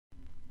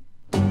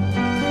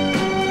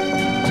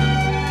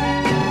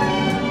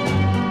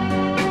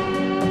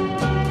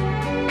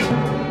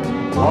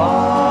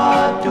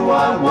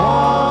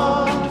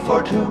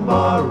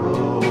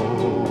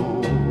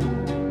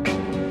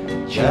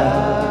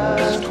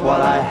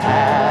what I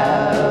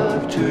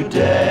have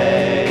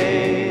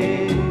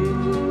today.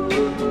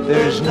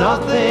 There's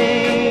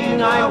nothing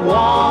I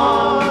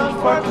want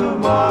for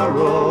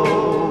tomorrow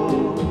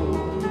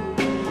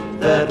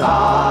that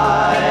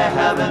I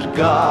haven't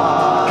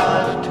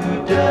got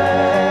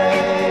today.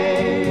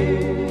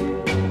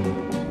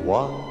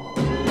 What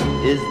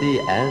is the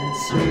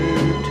answer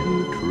to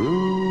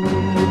true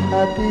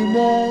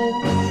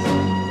happiness?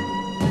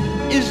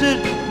 Is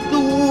it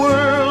the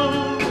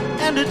world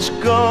and its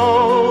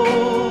gold?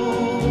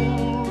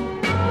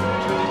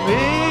 To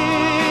me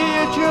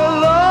it's your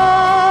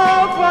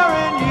love, for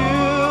in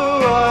you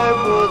I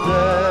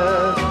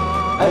possess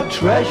a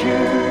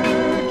treasure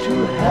to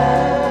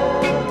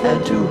have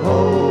and to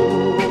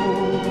hold.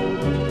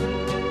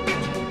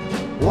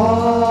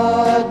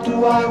 What do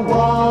I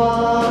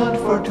want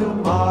for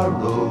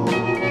tomorrow?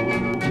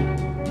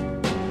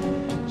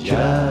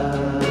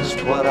 Just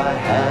what I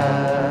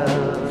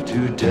have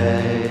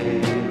today.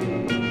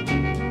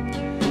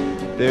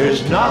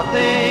 There's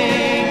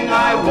nothing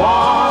I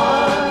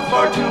want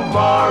for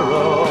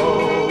tomorrow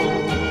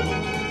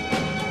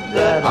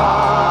that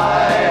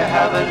I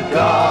haven't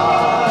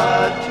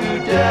got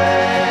today.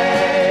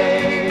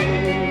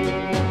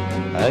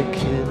 A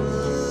kiss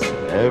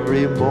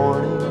every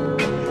morning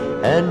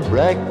and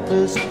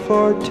breakfast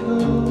for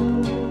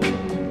two.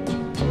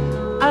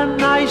 A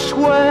nice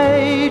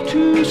way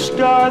to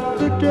start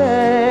the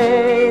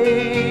day.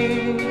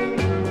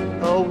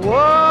 A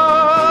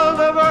world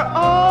of our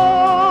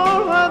own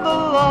when the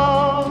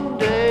long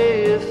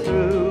day is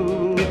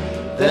through.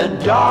 Then,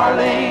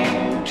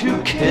 darling, to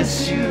kiss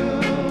you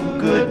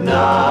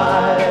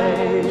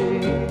goodnight.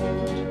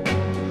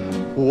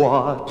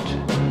 What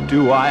do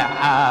I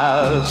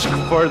ask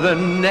for the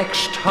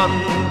next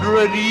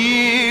 100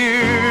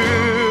 years?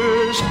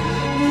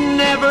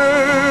 Never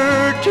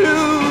to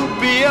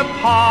be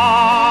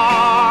apart.